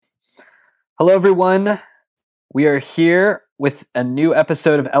Hello, everyone. We are here with a new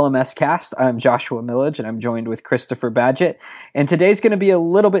episode of LMS Cast. I'm Joshua Millage, and I'm joined with Christopher Badgett. And today's going to be a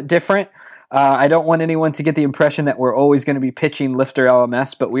little bit different. I don't want anyone to get the impression that we're always going to be pitching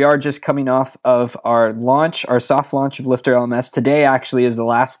LifterLMS, but we are just coming off of our launch, our soft launch of LifterLMS. Today actually is the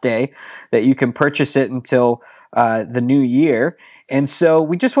last day that you can purchase it until the new year. And so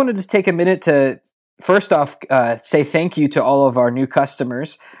we just wanted to take a minute to first off, say thank you to all of our new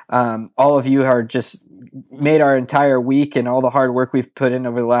customers. All of you are just made our entire week and all the hard work we've put in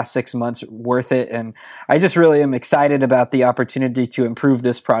over the last 6 months worth it. And I just really am excited about the opportunity to improve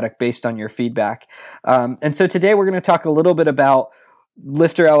this product based on your feedback. And so today we're going to talk a little bit about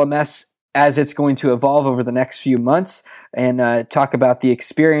LifterLMS as it's going to evolve over the next few months, and talk about the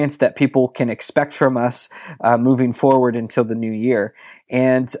experience that people can expect from us moving forward until the new year.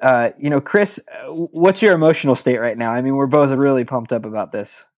 And, Chris, what's your emotional state right now? I mean, we're both really pumped up about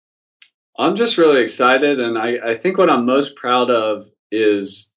this. I'm just really excited, and I think what I'm most proud of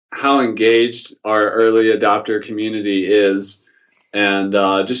is how engaged our early adopter community is, and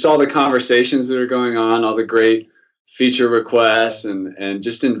just all the conversations that are going on, all the great feature requests and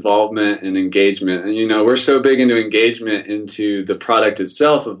just involvement and engagement. And, we're so big into engagement into the product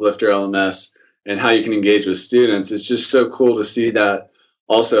itself of LifterLMS and how you can engage with students. It's just so cool to see that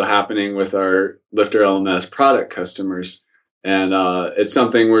also happening with our LifterLMS product customers. And it's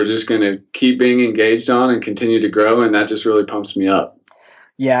something we're just going to keep being engaged on and continue to grow. And that just really pumps me up.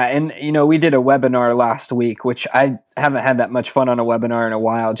 Yeah, and we did a webinar last week, which I haven't had that much fun on a webinar in a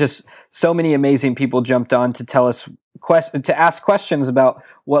while. Just so many amazing people jumped on to tell us to ask questions about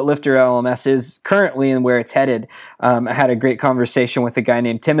what LifterLMS is currently and where it's headed. I had a great conversation with a guy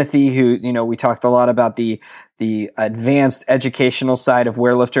named Timothy, who we talked a lot about the advanced educational side of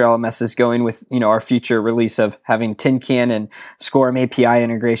where LifterLMS is going with our future release of having Tin Can and SCORM API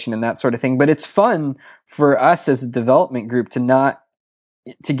integration and that sort of thing. But it's fun for us as a development group to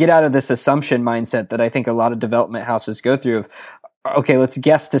get out of this assumption mindset that I think a lot of development houses go through of, okay, let's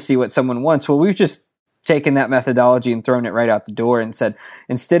guess to see what someone wants. Well, we've just taken that methodology and thrown it right out the door and said,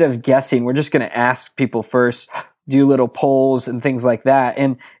 instead of guessing, we're just going to ask people first, do little polls and things like that.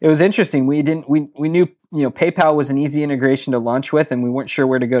 And it was interesting. We knew, PayPal was an easy integration to launch with, and we weren't sure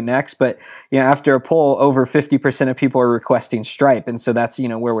where to go next. But, after a poll, over 50% of people are requesting Stripe. And so that's,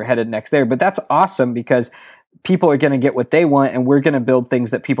 where we're headed next there. But that's awesome because people are going to get what they want, and we're going to build things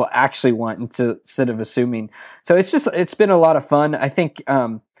that people actually want instead of assuming. So it's been a lot of fun. I think,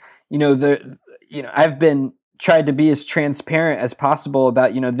 I've been tried to be as transparent as possible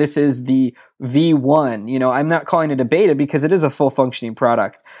about, this is the V1. I'm not calling it a beta because it is a full functioning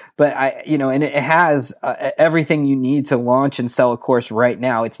product, but and it has everything you need to launch and sell a course right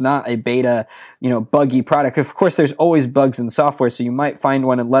now. It's not a beta, buggy product. Of course, there's always bugs in software, so you might find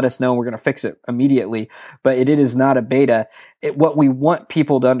one and let us know, and we're going to fix it immediately, but it is not a beta. What we want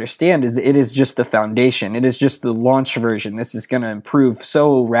people to understand is it is just the foundation. It is just the launch version. This is going to improve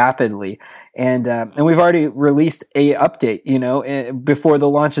so rapidly. And we've already released a update, before the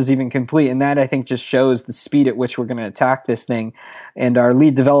launch is even complete. And that, I think, just shows the speed at which we're going to attack this thing. And our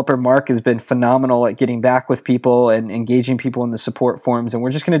lead developer, Mark, has been phenomenal at getting back with people and engaging people in the support forums. And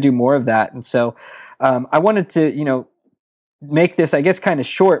we're just going to do more of that. And so I wanted to, make this, I guess, kind of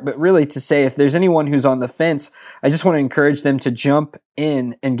short, but really to say if there's anyone who's on the fence, I just want to encourage them to jump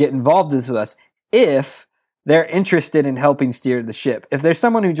in and get involved with us if they're interested in helping steer the ship. If there's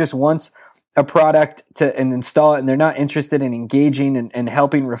someone who just wants a product and install it, and they're not interested in engaging and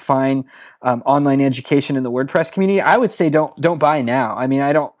helping refine online education in the WordPress community, I would say don't buy now. I mean,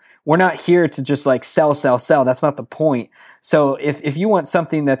 we're not here to just like sell. That's not the point. So if you want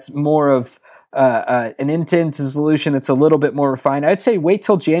something that's more of an end-to-end solution that's a little bit more refined, I'd say wait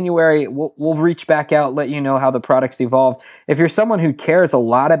till January. We'll reach back out, let you know how the product's evolved. If you're someone who cares a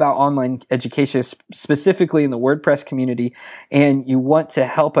lot about online education, specifically in the WordPress community, and you want to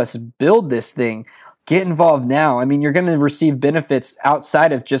help us build this thing, get involved now. I mean, you're going to receive benefits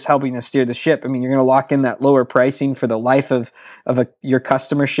outside of just helping us steer the ship. I mean, you're going to lock in that lower pricing for the life of your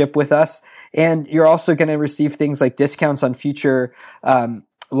customership with us. And you're also going to receive things like discounts on future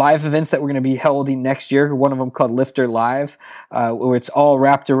live events that we're going to be holding next year. One of them called Lifter Live, where it's all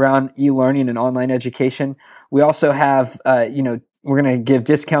wrapped around e-learning and online education. We also have, we're going to give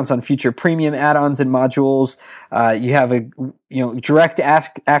discounts on future premium add-ons and modules. You have direct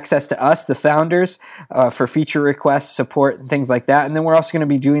access to us, the founders, for feature requests, support, and things like that. And then we're also going to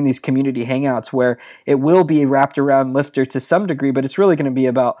be doing these community hangouts where it will be wrapped around Lifter to some degree, but it's really going to be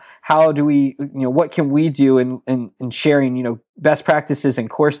about how do we, what can we do in sharing, best practices in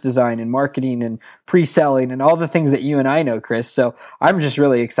course design and marketing and pre-selling and all the things that you and I know, Chris. So I'm just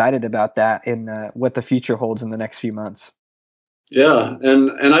really excited about that and what the future holds in the next few months. Yeah,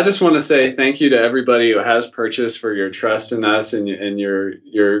 and I just want to say thank you to everybody who has purchased, for your trust in us and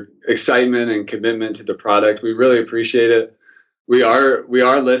your excitement and commitment to the product. We really appreciate it. We are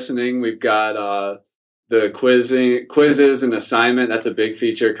listening. We've got the quizzes and assignment. That's a big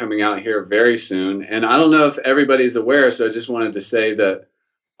feature coming out here very soon. And I don't know if everybody's aware, so I just wanted to say that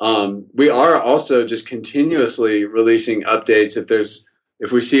we are also just continuously releasing updates.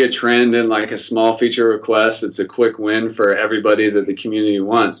 If we see a trend in like a small feature request, it's a quick win for everybody that the community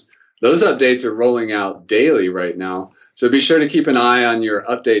wants. Those updates are rolling out daily right now. So be sure to keep an eye on your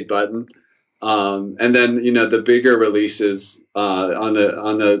update button. And then, the bigger releases on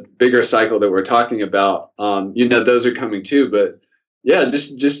the bigger cycle that we're talking about, those are coming too. But yeah,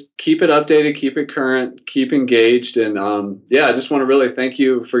 just keep it updated, keep it current, keep engaged. And I just want to really thank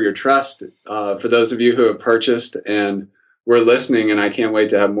you for your trust, for those of you who have purchased, and we're listening, and I can't wait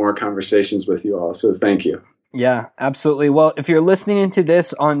to have more conversations with you all. So thank you. Yeah, absolutely. Well, if you're listening to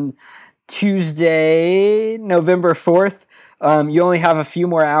this on Tuesday, November 4th, you only have a few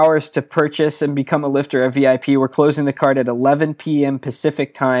more hours to purchase and become a Lifter, a VIP. We're closing the card at 11 p.m.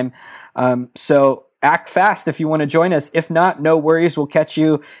 Pacific time. So act fast if you want to join us. If not, no worries. We'll catch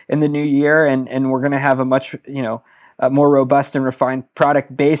you in the new year, and we're going to have a much, a more robust and refined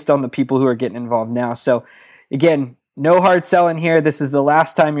product based on the people who are getting involved now. So again, no hard selling here. This is the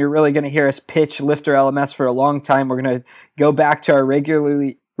last time you're really going to hear us pitch LifterLMS for a long time. We're going to go back to our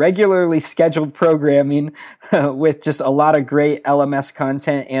regularly scheduled programming with just a lot of great LMS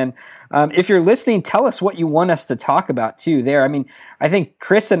content. And if you're listening, tell us what you want us to talk about too there. I mean, I think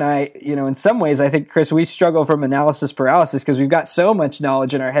Chris and I, in some ways, I think, Chris, we struggle from analysis paralysis because we've got so much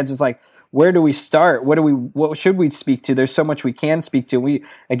knowledge in our heads. It's like, where do we start? What should we speak to? There's so much we can speak to. We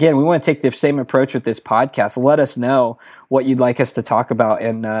want to take the same approach with this podcast. Let us know what you'd like us to talk about,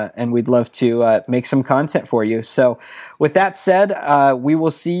 and we'd love to make some content for you. So with that said, we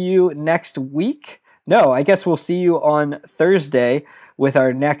will see you next week. No, I guess we'll see you on Thursday with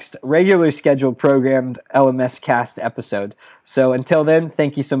our next regularly scheduled programmed LMS Cast episode. So until then,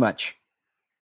 thank you so much.